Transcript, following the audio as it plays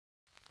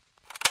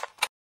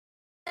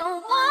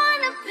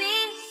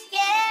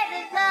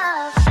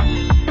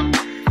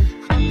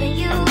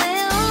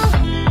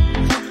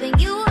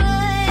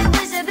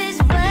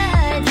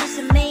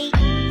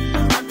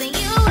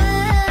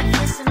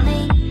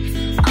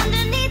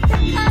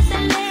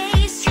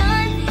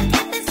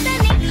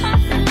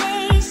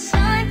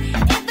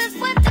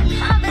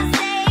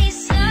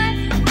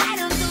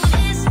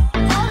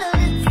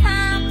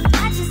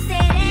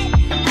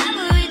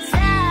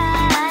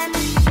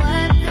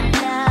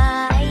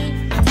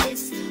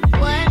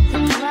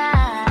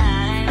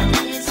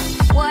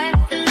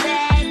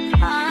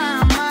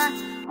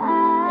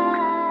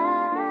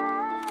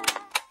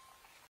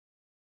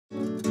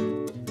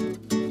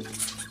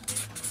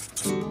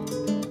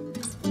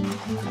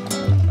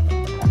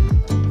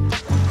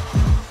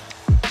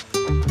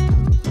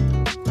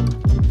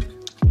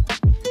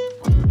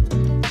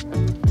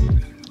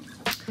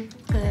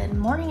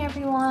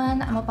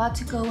had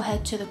to go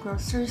head to the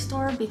grocery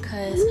store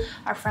because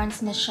our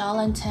friends Michelle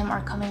and Tim are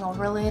coming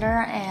over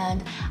later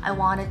and I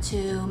wanted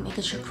to make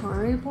a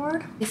charcuterie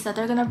board. They said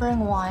they're gonna bring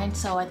wine,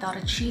 so I thought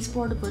a cheese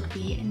board would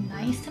be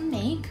nice to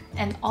make.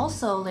 And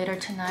also later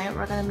tonight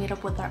we're gonna meet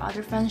up with our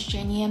other friends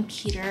Jenny and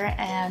Peter,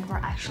 and we're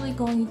actually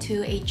going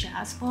to a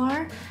jazz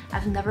bar.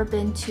 I've never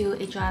been to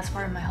a jazz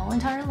bar in my whole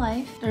entire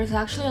life. There's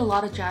actually a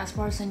lot of jazz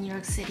bars in New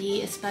York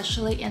City,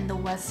 especially in the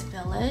West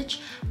Village.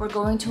 We're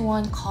going to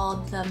one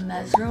called the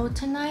Mesro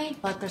tonight,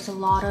 but there's a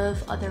lot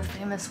of other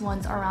famous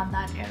ones around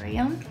that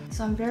area.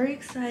 So I'm very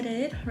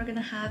excited. We're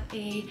gonna have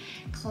a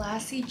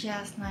classy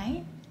jazz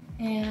night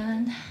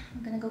and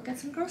I'm gonna go get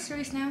some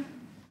groceries now.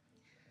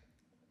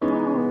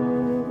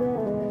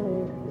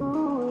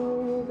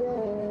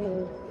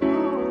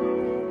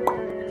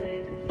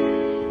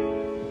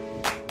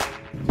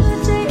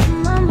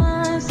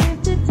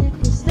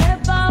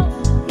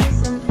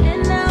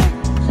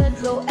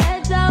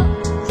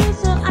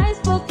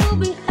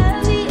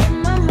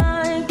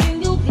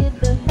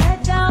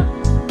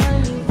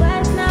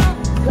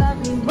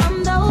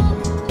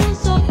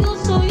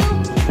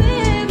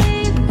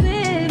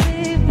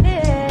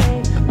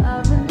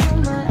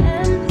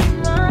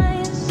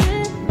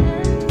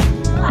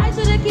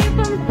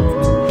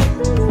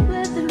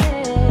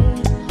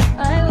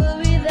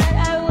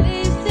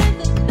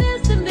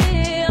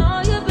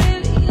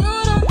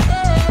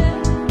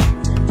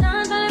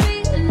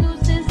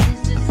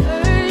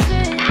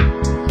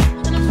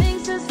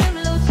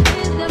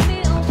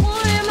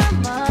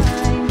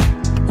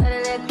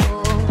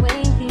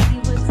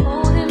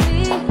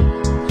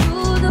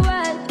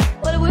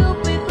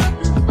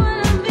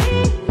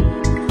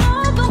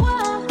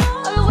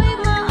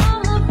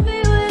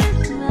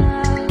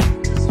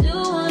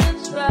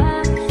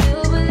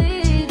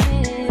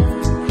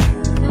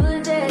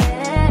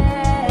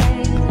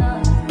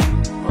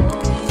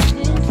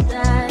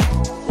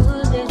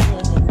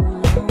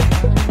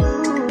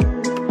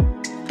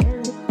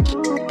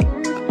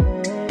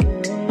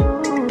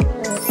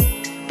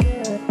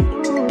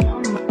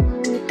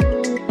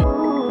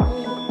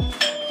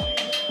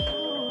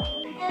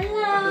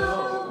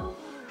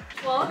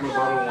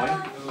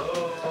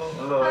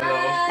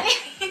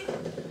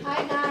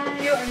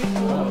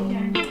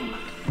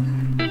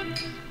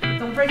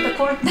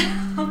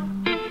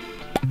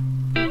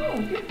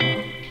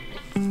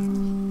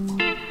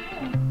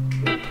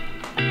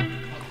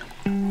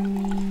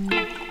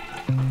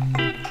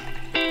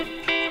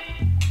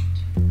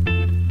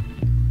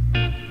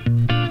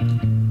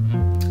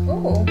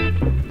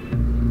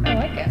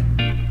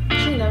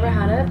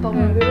 But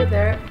when we were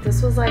there,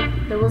 this was like,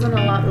 there wasn't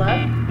a lot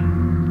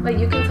left. Like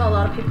you can tell a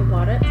lot of people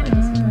bought it.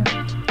 Like,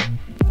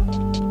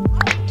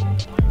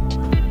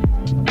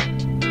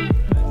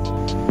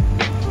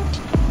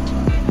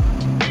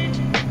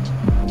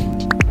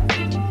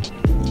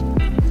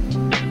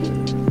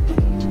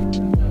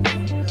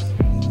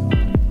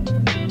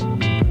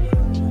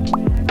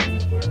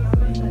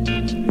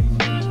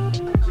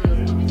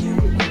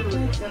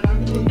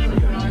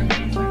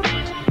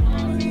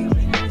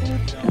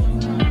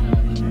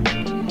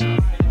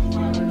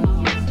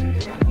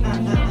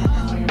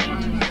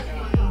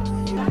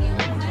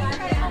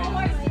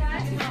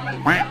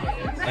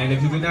 And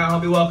if you could now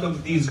help me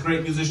welcome these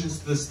great musicians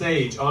to the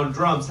stage. On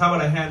drums, how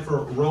about a hand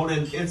for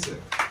Ronan Itzik?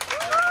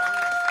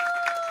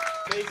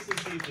 Bass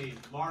this evening,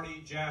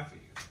 Marty Jaffe.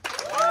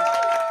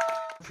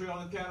 Trio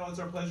on the piano, it's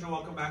our pleasure to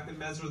welcome back to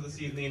Mesro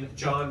this evening,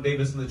 John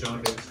Davis and the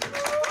John Davis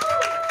Trio.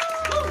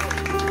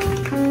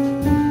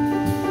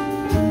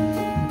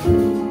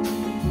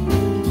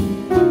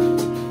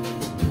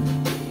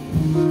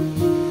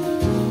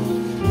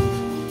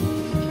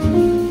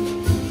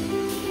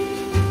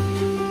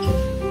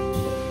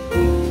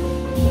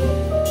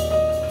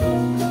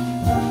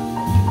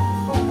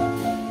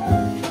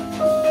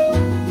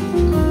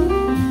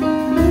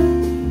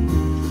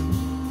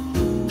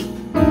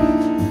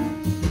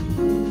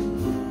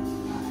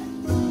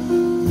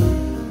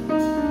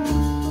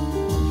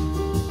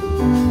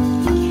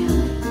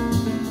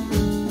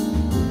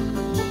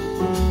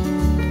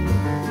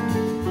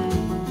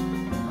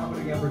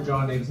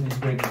 John Davis and his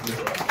great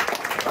music.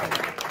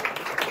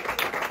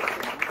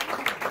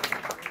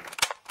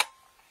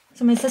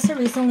 So my sister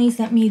recently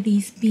sent me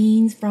these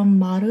beans from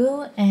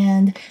Maru,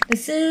 and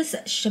this is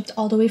shipped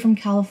all the way from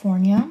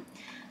California.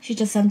 She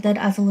just sent it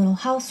as a little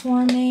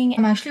housewarming.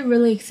 I'm actually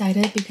really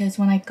excited because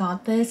when I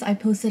got this, I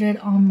posted it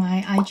on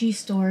my IG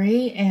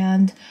story,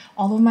 and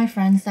all of my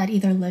friends that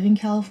either live in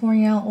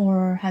California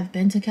or have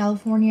been to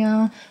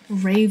California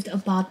raved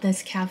about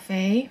this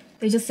cafe.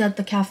 They just said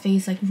the cafe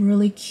is like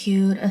really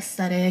cute,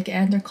 aesthetic,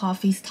 and their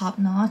coffee's top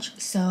notch.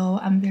 So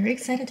I'm very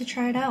excited to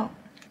try it out.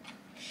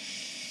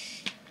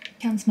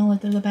 Can't smell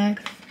it through the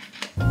bag.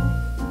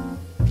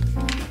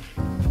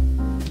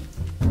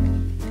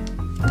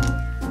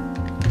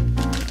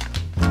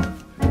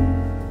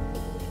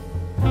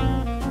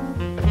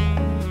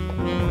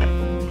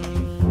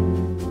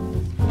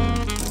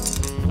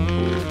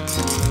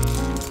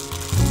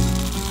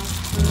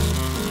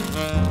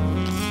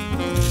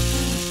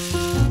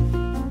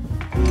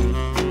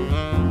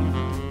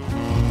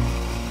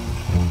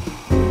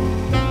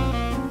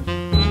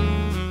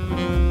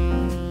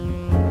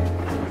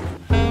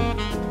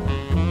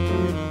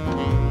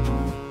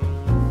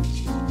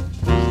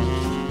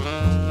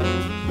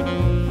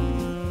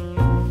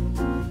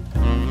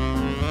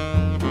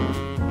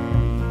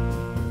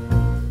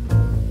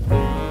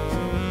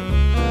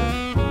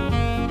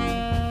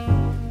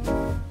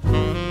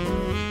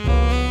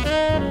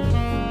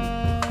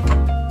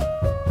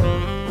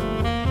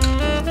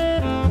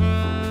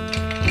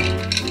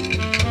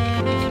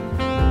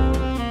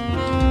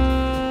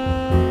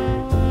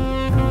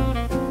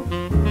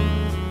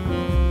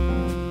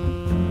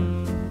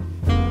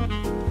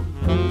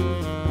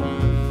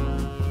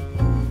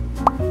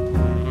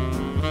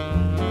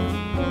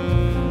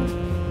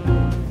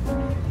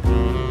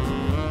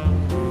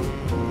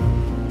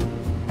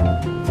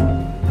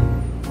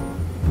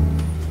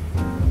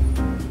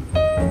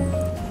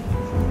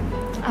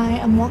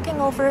 I'm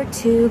walking over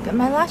to get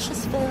my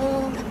lashes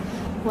filled.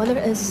 Weather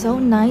is so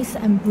nice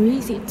and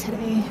breezy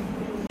today.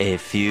 A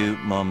few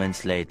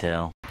moments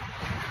later.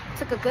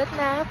 Took a good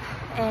nap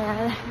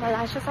and my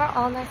lashes are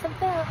all nice and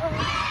filled.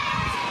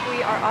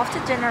 We are off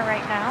to dinner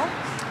right now.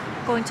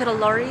 Going to the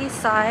Lower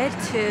East Side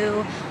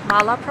to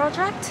Mala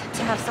Project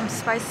to have some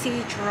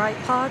spicy dry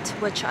pot,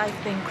 which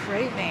I've been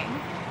craving.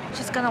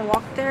 Just gonna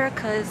walk there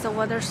because the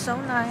weather's so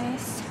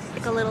nice.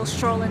 Take a little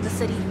stroll in the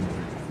city.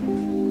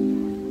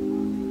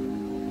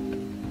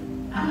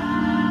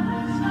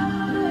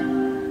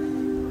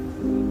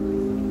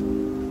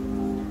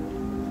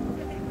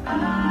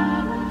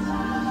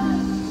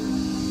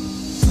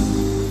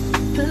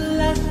 The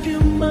last few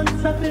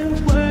months I've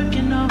been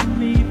working on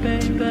me,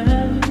 baby.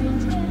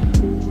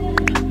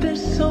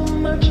 There's so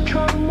much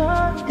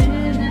trauma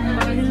in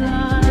my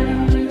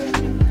life.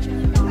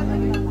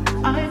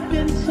 I've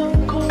been so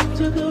cold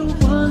to the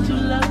ones who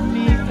love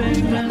me,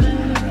 baby.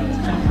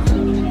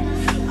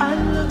 I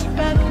look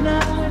back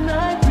now and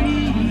I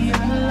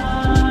realize.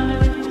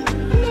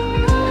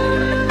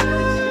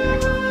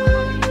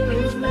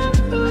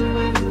 Remember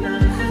when I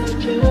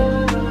had you.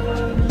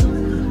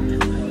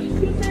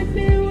 Protect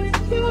me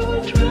with your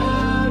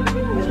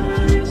drowning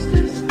eyes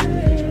to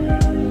stay.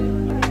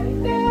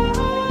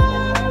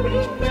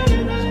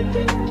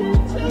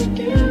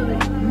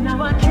 Now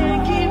I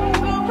can't keep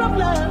you from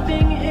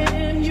loving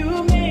him. You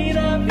made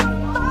up your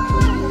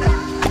mind.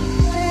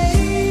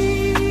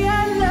 Say I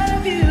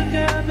love you,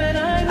 girl, but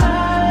I'm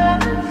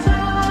out of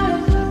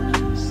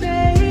time.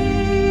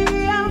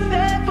 Say I'm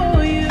there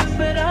for you,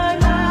 but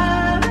I'm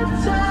out of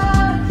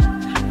time.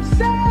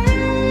 Say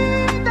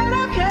that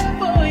I care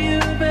for you,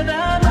 but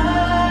I'm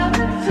out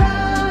of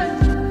time.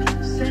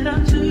 Said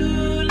I'm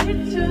too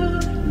late to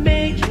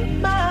make you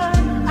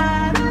mine.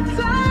 Out of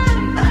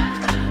time.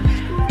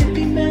 If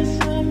he mess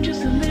up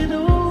just a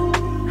little,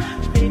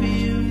 baby,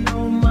 you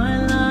know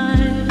my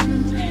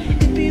lines.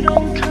 If you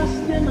don't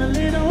trust him a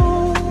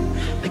little,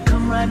 then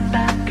come right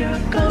back, girl,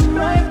 come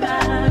right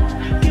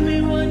back. Give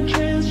me one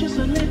chance, just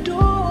a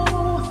little.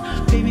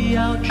 Baby,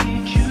 I'll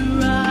treat you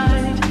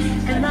right.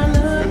 And I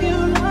love you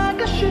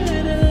like I should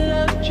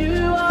have loved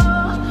you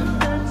all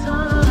the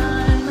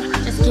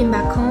time. Just came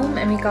back home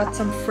and we got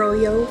some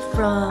froyo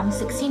from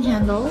 16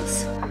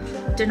 Handles.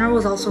 Dinner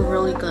was also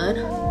really good.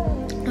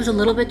 It was a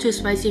little bit too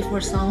spicy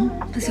for some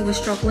because he was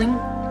struggling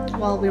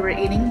while we were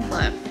eating,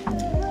 but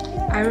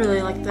I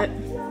really liked it.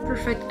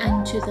 Perfect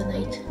end to the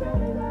night.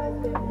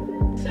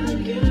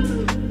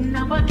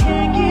 Now I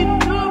can't give